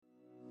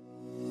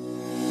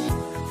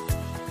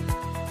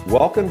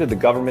Welcome to the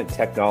Government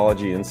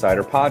Technology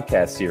Insider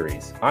podcast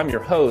series. I'm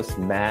your host,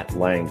 Matt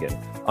Langan.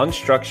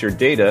 Unstructured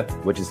data,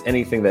 which is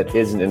anything that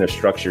isn't in a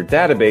structured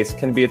database,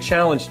 can be a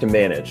challenge to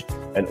manage,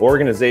 and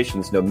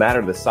organizations, no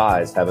matter the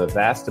size, have a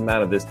vast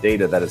amount of this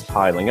data that is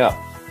piling up.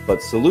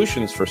 But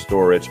solutions for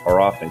storage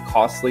are often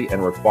costly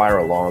and require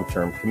a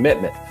long-term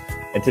commitment.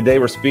 And today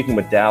we're speaking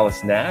with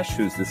Dallas Nash,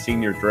 who's the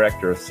Senior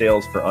Director of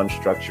Sales for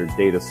Unstructured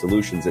Data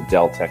Solutions at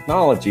Dell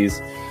Technologies,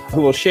 who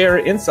will share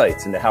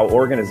insights into how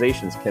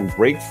organizations can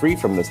break free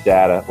from this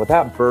data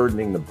without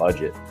burdening the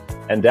budget.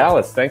 And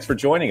Dallas, thanks for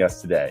joining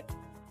us today.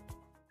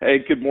 Hey,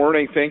 good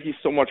morning. Thank you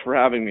so much for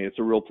having me. It's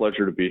a real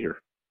pleasure to be here.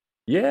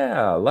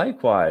 Yeah,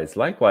 likewise.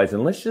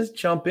 And let's just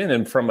jump in.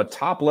 And from a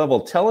top level,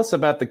 tell us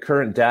about the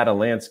current data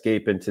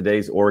landscape in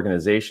today's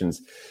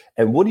organizations.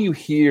 And what do you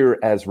hear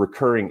as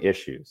recurring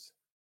issues?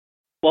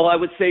 Well, I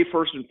would say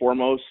first and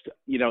foremost,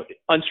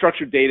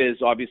 unstructured data is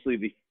obviously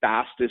the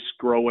fastest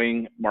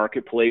growing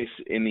marketplace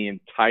in the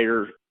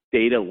entire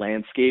data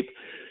landscape.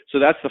 So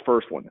that's the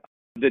first one.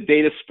 The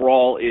data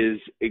sprawl is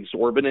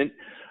exorbitant.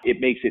 It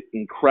makes it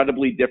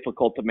incredibly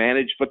difficult to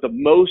manage. But the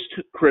most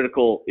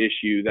critical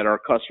issue that our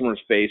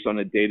customers face on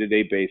a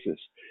day-to-day basis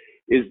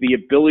is the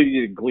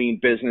ability to glean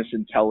business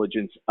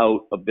intelligence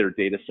out of their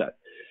data set.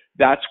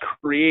 That's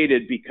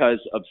created because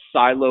of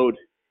siloed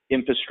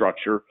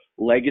infrastructure,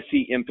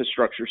 legacy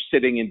infrastructure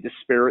sitting in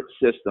disparate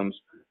systems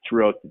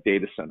throughout the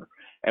data center.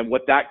 And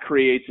what that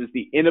creates is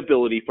the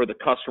inability for the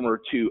customer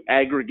to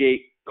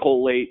aggregate,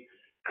 collate,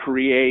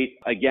 create,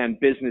 again,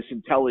 business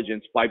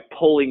intelligence by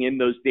pulling in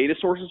those data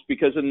sources,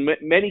 because in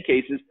many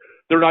cases,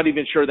 they're not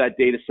even sure that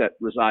data set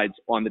resides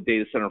on the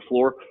data center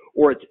floor,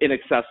 or it's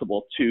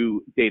inaccessible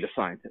to data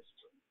scientists.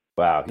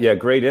 Wow. Yeah,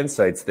 great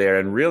insights there.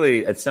 And really,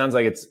 it sounds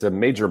like it's a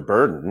major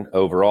burden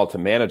overall to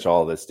manage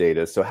all this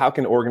data. So how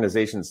can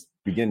organizations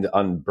begin to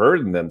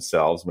unburden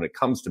themselves when it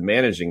comes to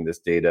managing this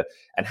data?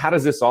 And how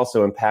does this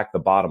also impact the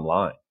bottom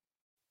line?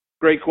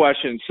 Great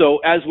question. So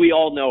as we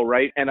all know,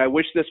 right, and I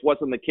wish this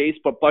wasn't the case,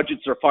 but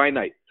budgets are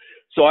finite.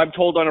 So I'm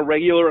told on a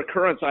regular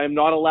occurrence, I am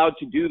not allowed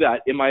to do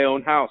that in my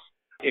own house.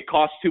 It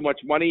costs too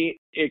much money.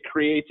 It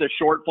creates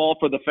a shortfall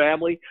for the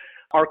family.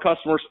 Our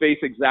customers face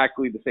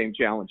exactly the same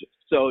challenges.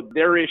 So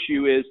their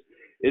issue is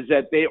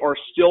that they are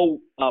still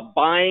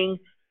buying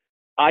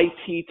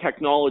IT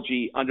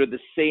technology under the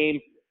same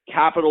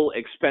capital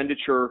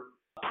expenditure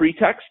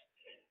pretext.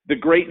 The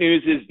great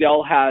news is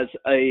Dell has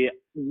a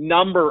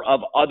number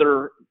of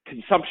other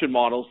consumption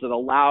models that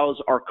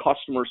allows our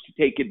customers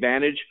to take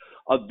advantage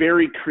of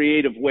very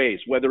creative ways,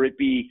 whether it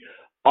be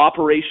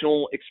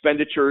operational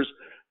expenditures,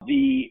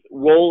 the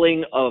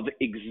rolling of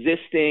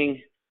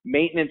existing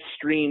maintenance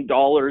stream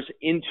dollars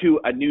into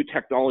a new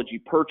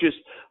technology purchase.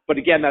 But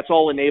again, that's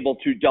all enabled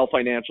through Dell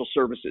Financial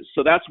Services.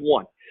 So that's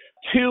one.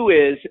 Two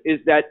is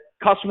that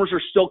customers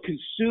are still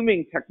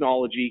consuming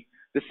technology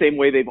the same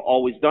way they've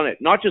always done it,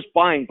 not just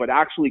buying, but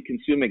actually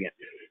consuming it.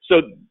 So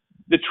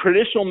the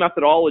traditional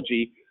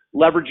methodology,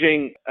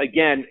 leveraging,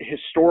 again,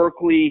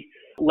 historically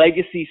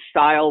legacy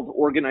styled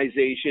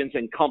organizations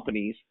and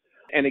companies,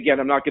 and again,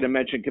 I'm not going to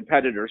mention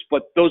competitors,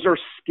 but those are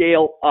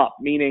scale up,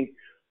 meaning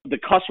the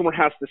customer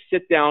has to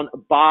sit down,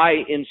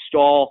 buy,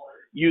 install,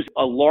 use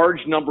a large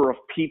number of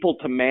people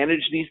to manage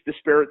these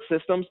disparate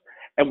systems.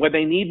 And when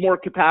they need more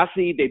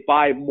capacity, they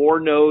buy more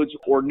nodes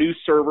or new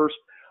servers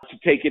to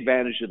take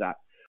advantage of that.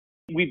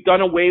 We've done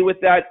away with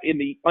that in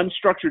the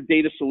Unstructured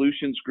Data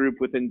Solutions group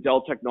within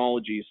Dell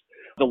Technologies.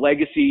 The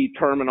legacy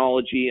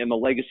terminology and the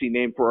legacy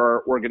name for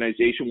our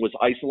organization was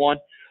Isilon.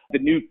 The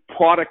new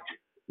product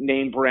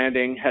name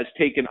branding has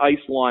taken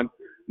Isilon,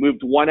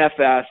 moved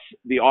OneFS,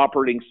 the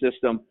operating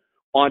system,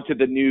 onto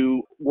the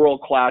new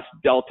world-class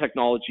Dell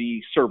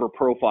Technology server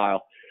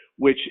profile,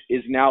 which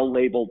is now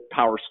labeled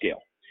PowerScale.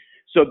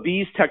 So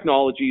these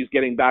technologies,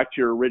 getting back to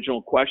your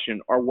original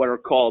question, are what are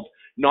called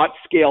not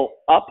scale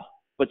up,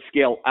 but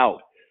scale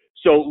out.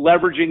 So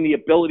leveraging the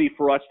ability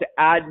for us to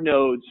add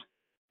nodes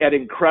at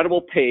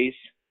incredible pace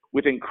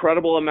with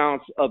incredible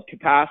amounts of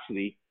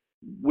capacity,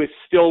 with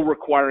still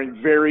requiring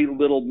very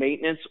little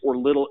maintenance or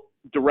little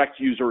direct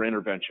user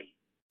intervention.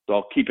 So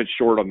I'll keep it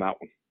short on that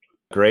one.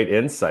 Great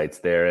insights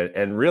there.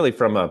 And really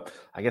from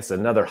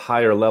another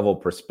higher level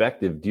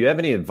perspective, do you have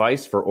any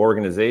advice for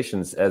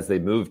organizations as they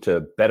move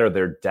to better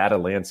their data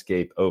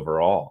landscape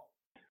overall?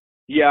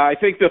 Yeah, I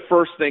think the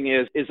first thing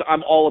is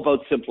I'm all about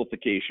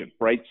simplification,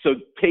 right? So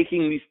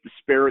taking these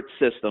disparate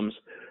systems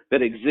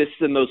that exist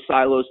in those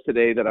silos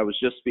today that I was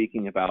just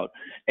speaking about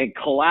and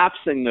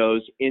collapsing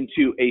those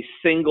into a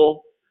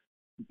single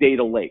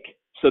data lake.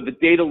 So the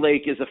data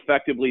lake is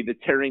effectively the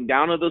tearing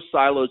down of those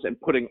silos and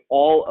putting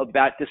all of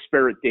that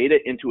disparate data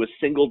into a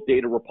single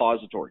data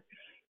repository.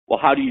 Well,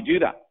 how do you do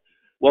that?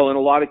 Well, in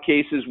a lot of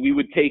cases, we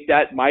would take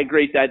that,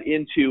 migrate that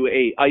into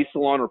a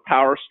Isilon or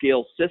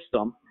PowerScale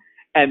system,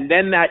 and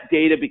then that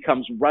data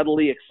becomes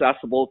readily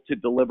accessible to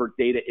deliver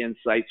data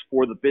insights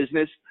for the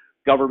business,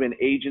 government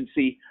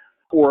agency,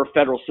 or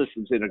federal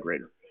systems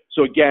integrator.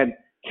 So again,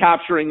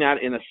 capturing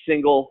that in a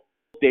single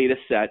data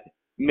set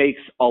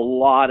makes a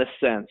lot of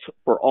sense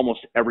for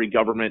almost every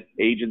government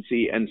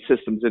agency and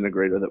systems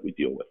integrator that we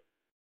deal with.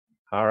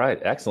 All right.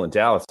 Excellent,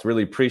 Dallas.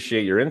 Really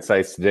appreciate your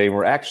insights today.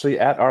 We're actually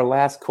at our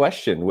last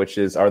question, which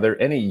is, are there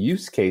any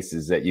use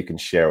cases that you can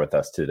share with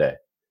us today?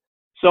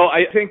 So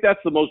I think that's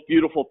the most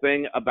beautiful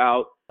thing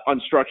about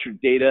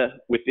unstructured data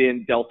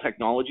within Dell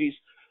Technologies.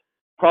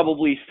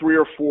 Probably 3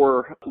 or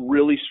 4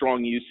 really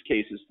strong use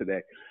cases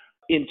today.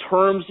 In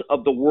terms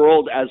of the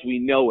world as we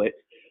know it,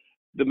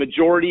 the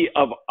majority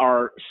of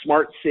our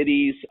smart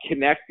cities,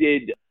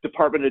 connected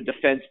Department of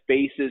Defense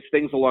bases,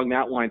 things along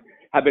that line,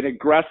 have been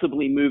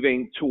aggressively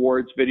moving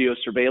towards video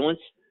surveillance.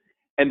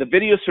 And the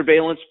video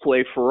surveillance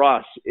play for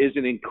us is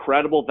an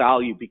incredible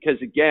value because,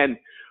 again,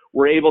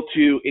 we're able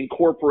to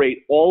incorporate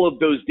all of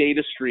those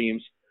data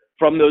streams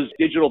from those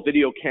digital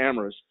video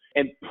cameras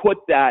and put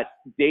that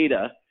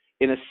data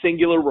in a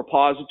singular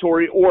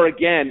repository, or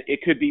again, it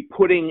could be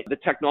putting the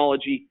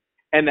technology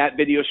and that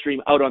video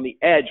stream out on the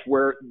edge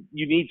where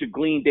you need to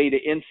glean data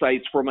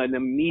insights from an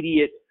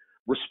immediate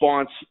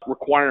response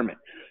requirement.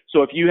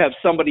 So if you have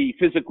somebody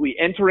physically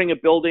entering a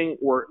building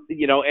or,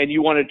 and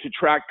you wanted to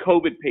track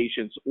COVID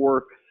patients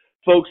or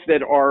folks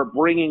that are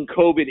bringing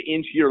COVID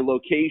into your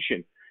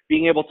location,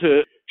 being able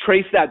to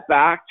trace that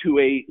back to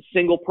a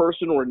single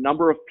person or a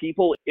number of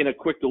people in a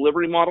quick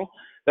delivery model,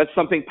 that's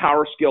something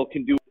PowerScale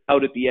can do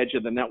out at the edge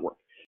of the network.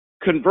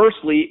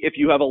 Conversely, if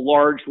you have a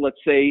large, let's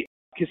say,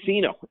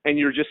 casino, and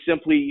you're just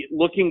simply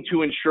looking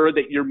to ensure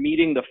that you're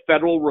meeting the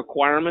federal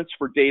requirements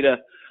for data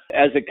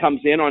as it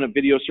comes in on a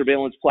video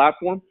surveillance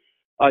platform,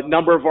 a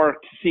number of our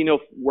casino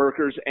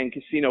workers and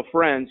casino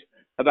friends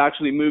have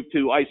actually moved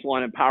to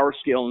Isilon and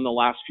PowerScale in the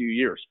last few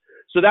years.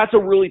 So that's a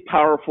really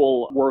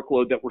powerful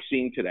workload that we're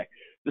seeing today.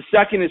 The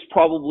second is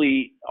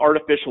probably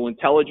artificial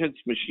intelligence,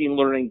 machine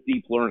learning,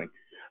 deep learning.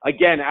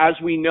 Again, as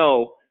we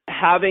know,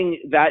 having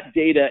that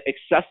data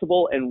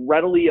accessible and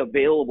readily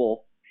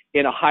available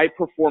in a high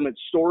performance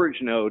storage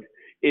node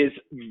is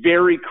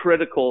very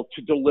critical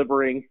to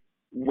delivering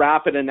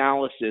rapid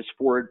analysis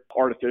for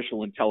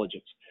artificial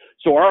intelligence.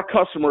 So our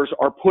customers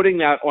are putting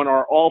that on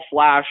our all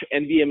flash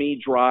NVMe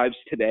drives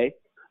today.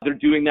 They're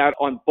doing that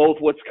on both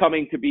what's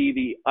coming to be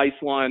the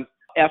Isilon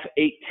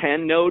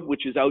F810 node,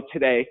 which is out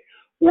today,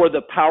 or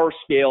the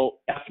PowerScale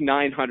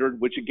F900,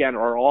 which again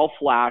are all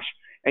flash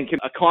and can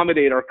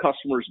accommodate our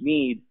customers'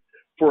 need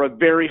for a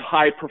very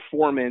high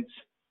performance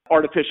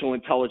artificial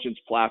intelligence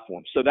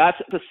platform. So that's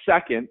the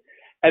second.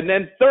 And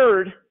then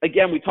third,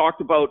 again, we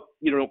talked about,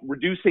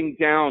 reducing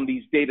down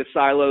these data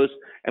silos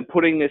and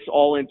putting this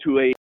all into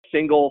a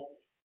single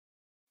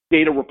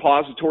data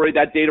repository.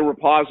 That data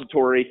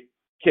repository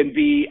can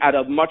be at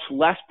a much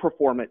less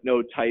performant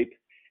node type.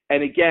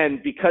 And again,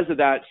 because of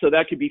that, so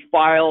that could be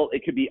file,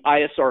 it could be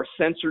ISR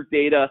sensor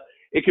data,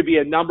 it could be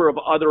a number of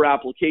other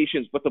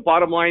applications. But the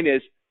bottom line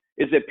is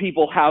that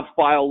people have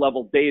file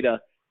level data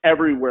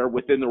everywhere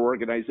within their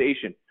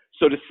organization.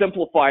 So to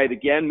simplify it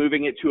again,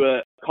 moving it to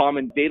a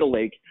common data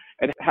lake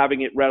and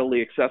having it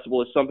readily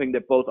accessible is something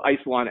that both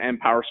Isilon and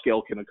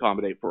PowerScale can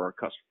accommodate for our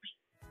customers.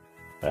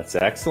 That's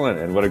excellent.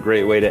 And what a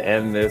great way to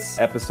end this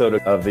episode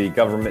of the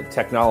Government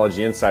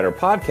Technology Insider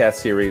podcast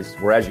series,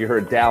 where, as you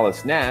heard,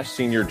 Dallas Nash,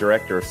 Senior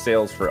Director of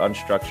Sales for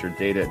Unstructured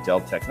Data at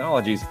Dell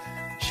Technologies,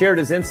 shared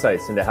his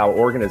insights into how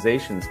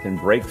organizations can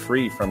break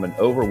free from an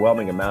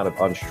overwhelming amount of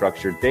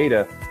unstructured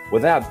data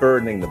without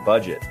burdening the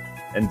budget.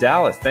 And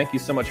Dallas, thank you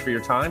so much for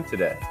your time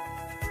today.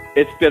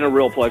 It's been a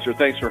real pleasure.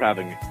 Thanks for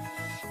having me.